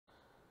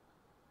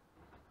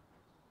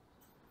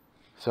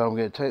So I'm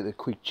going to take the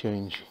quick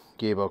change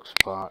gearbox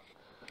apart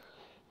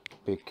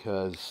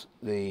because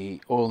the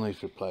oil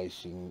needs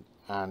replacing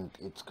and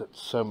it's got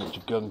so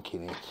much gunk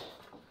in it.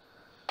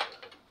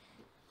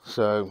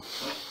 So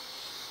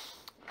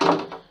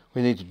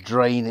we need to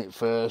drain it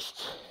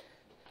first.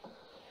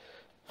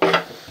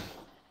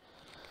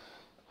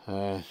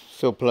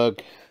 Fill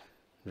plug,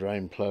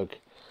 drain plug,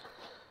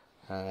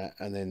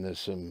 and then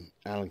there's some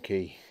Allen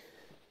key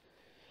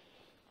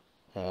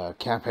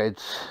cap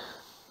heads,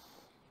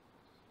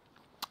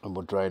 and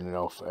we'll drain it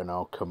off and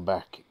I'll come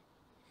back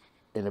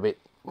in a bit.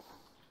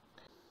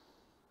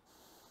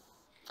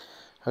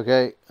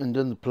 Okay,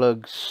 undone the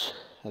plugs.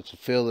 That's a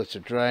fill, that's a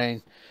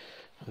drain.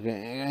 I'm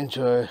getting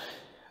into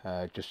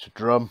just a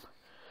drum.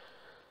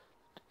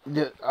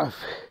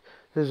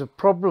 There's a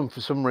problem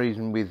for some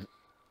reason with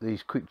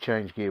these quick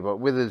change gearbox,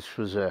 whether this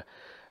was a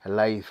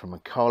lathe from a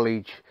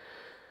college.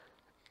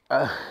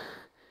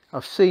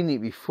 I've seen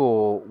it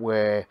before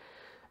where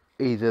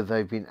either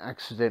they've been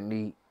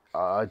accidentally,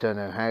 I don't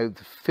know how,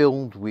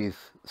 filled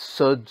with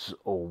suds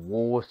or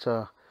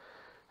water.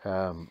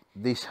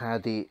 This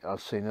had it.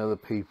 I've seen other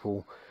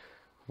people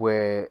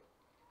where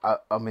I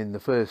mean the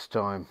first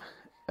time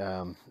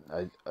I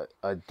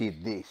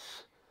did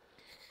this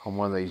on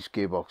one of these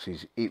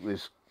gearboxes, it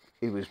was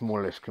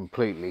more or less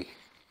completely,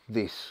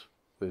 this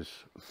was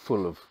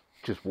full of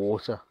just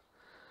water.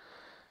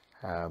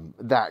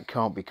 That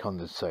can't be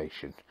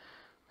condensation.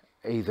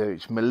 Either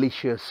it's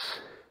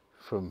malicious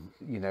from,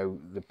 you know,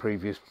 the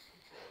previous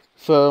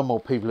firm or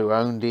people who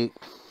owned it,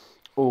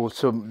 or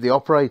the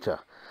operator.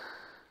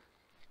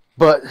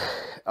 But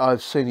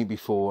I've seen it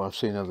before. I've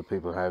seen other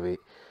people have it.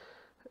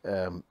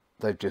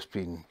 They've just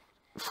been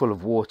full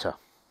of water.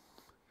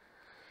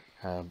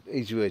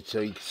 Easy way. So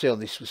you can see on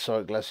this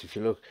side glass, if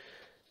you look,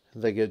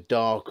 they go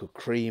dark or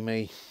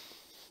creamy,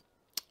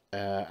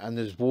 and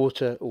there's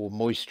water or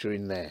moisture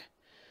in there.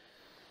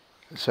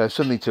 So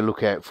something to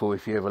look out for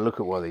if you ever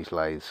look at one of these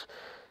lathes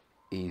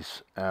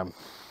is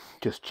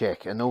just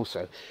check. And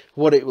also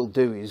what it will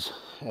do is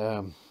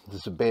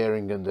there's a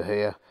bearing under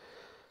here.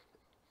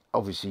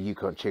 Obviously you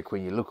can't check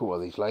when you look at one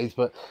of these lathes,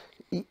 but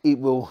it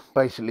will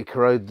basically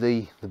corrode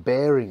the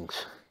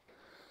bearings.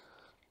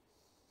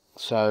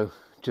 So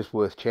just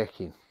worth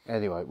checking.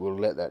 Anyway, we'll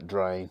let that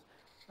drain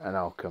and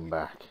I'll come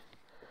back.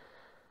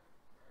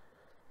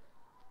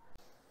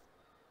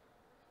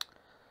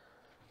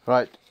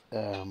 Right,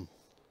 4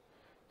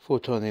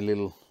 tiny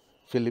little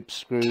Phillips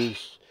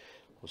screws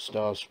or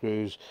star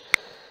screws.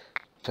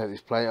 Take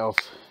this plate off,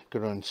 go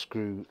to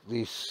unscrew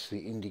this, the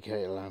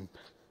indicator lamp,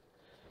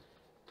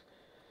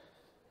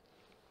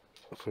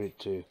 for it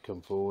to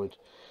come forward.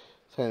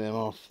 Take them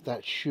off.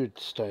 That should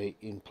stay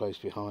in place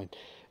behind.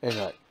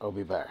 Anyway, I'll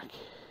be back.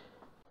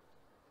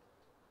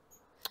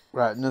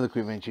 Right, another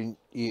quick mention,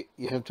 you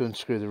have to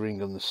unscrew the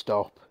ring on the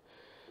stop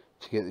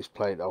to get this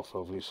plate off,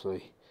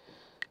 obviously.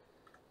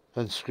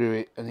 Unscrew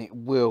it and it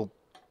will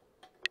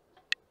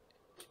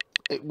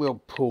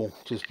pull.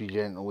 Just be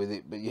gentle with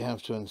it, but you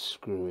have to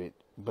unscrew it,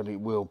 but it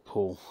will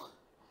pull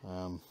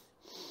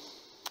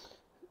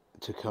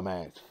to come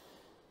out.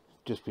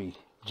 Just be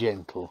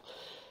gentle,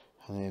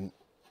 and then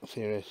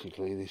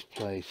theoretically this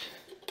plate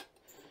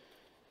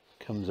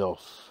comes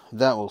off.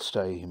 That will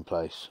stay in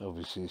place.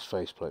 Obviously this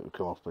face plate will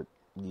come off, but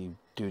you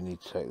do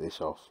need to take this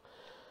off.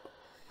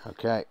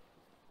 Okay,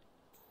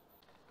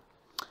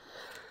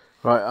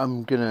 right,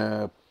 I'm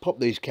gonna pop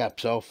these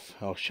caps off.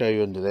 I'll show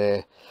you under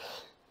there.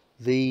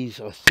 These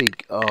I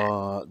think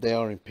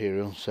are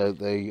imperial, so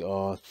they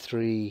are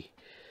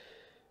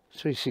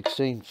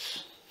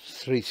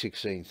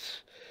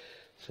 3/16.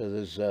 So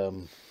there's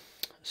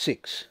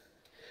 6.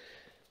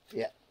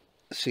 Yeah,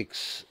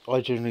 6.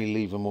 I generally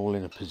leave them all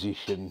in a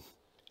position,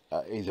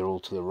 either all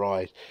to the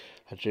right.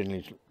 I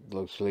generally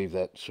like to leave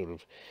that sort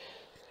of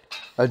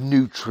a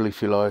neutral,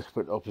 if you like,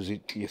 but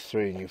opposite your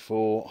 3 and your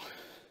 4.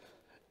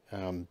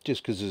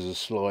 Just because there's a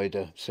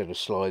set of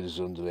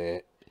sliders under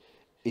there,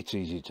 it's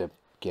easy to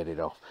get it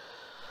off.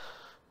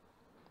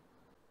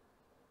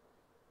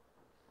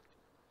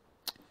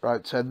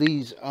 Right, so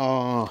these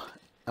are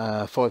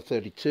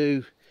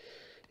 532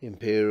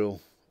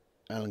 imperial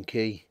Allen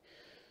key.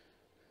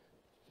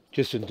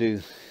 Just undo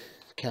the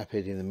cap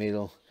head in the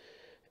middle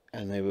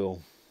and they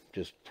will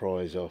just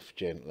prise off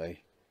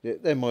gently.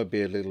 They might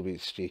be a little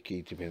bit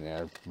sticky depending on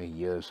how many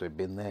years they've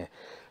been there,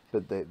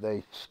 but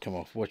they just come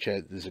off. Watch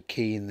out, there's a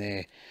key in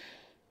there.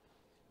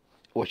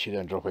 Watch you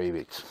don't drop any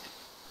bits.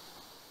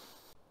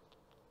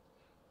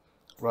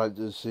 Right,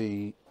 there's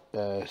the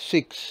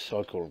 6,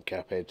 I call them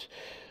cap heads.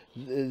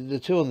 The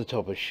 2 on the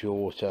top are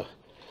shorter,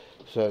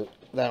 so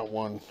that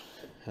one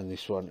and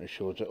this one are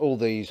shorter. All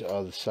these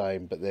are the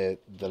same, but they're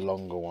the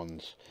longer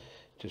ones,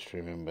 just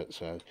remember.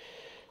 So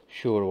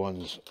shorter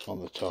ones on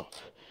the top,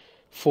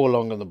 4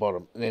 long on the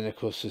bottom, and then of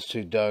course there's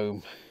 2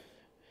 dome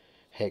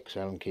hex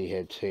Allen key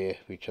heads here,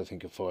 which I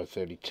think are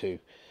 532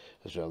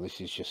 as well. This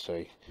is just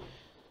a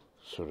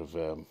sort of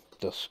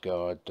dust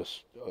guard,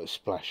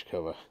 splash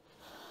cover.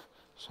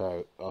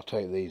 So I'll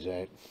take these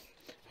out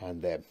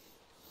and them.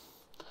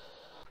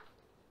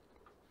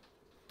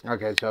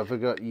 Okay, so I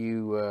forgot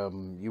you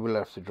will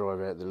have to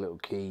drive out the little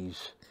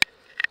keys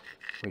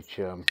which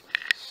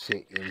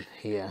sit in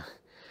here,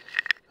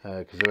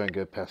 because they won't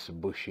go past the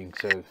bushing,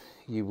 so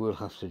you will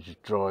have to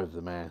just drive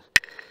them out.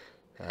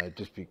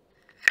 Just be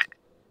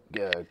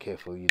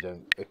careful you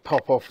don't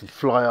pop off and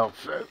fly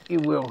off, so you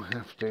will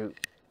have to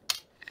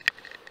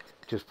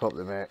just pop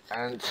them out.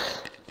 And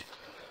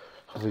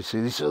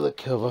obviously this other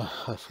cover,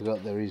 I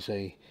forgot there is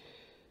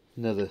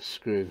another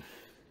screw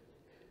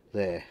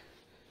there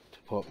to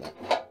pop that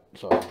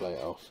side plate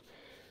off,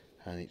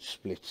 and it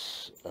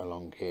splits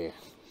along here.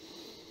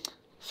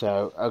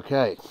 So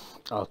okay,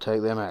 I'll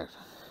take them out.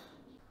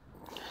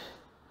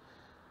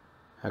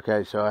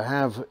 Okay, so I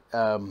have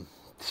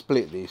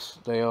split this.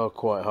 They are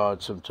quite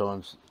hard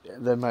sometimes.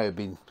 They may have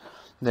been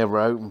never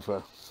open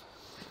for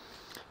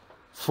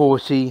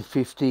 40,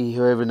 50,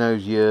 whoever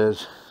knows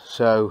years.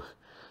 So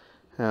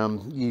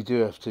you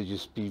do have to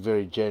just be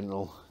very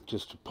gentle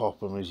just to pop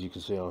them. As you can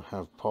see, I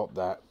have popped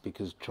that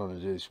because trying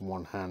to do this in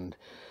one hand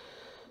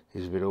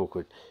is a bit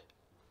awkward.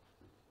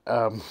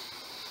 And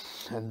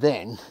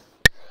then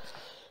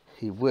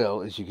he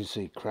will, as you can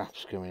see,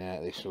 crap's coming out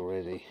of this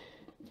already.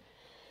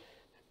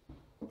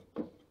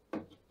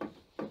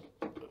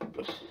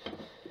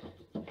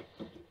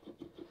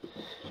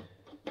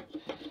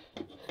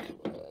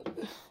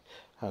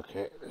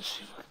 Okay, let's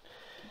see if I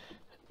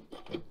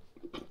can...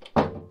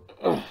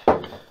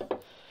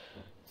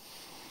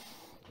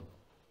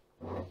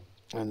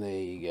 And there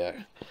you go.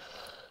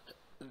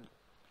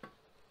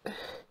 As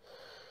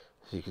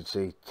you can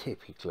see,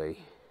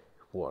 typically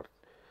what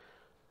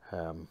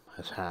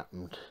has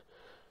happened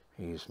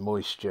is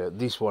moisture.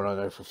 This one I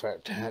know for a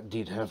fact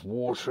did have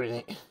water in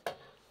it.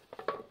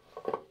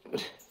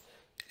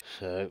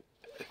 So,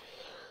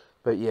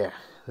 but yeah,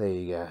 there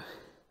you go.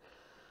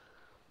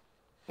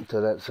 So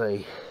that's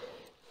a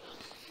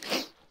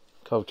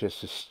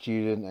Colchester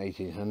Student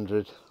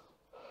 1800.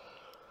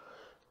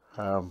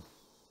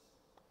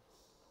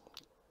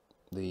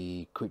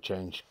 The quick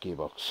change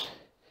gearbox.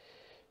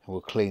 And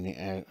we'll clean it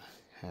out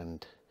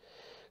and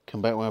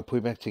come back when I put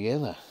it back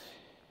together.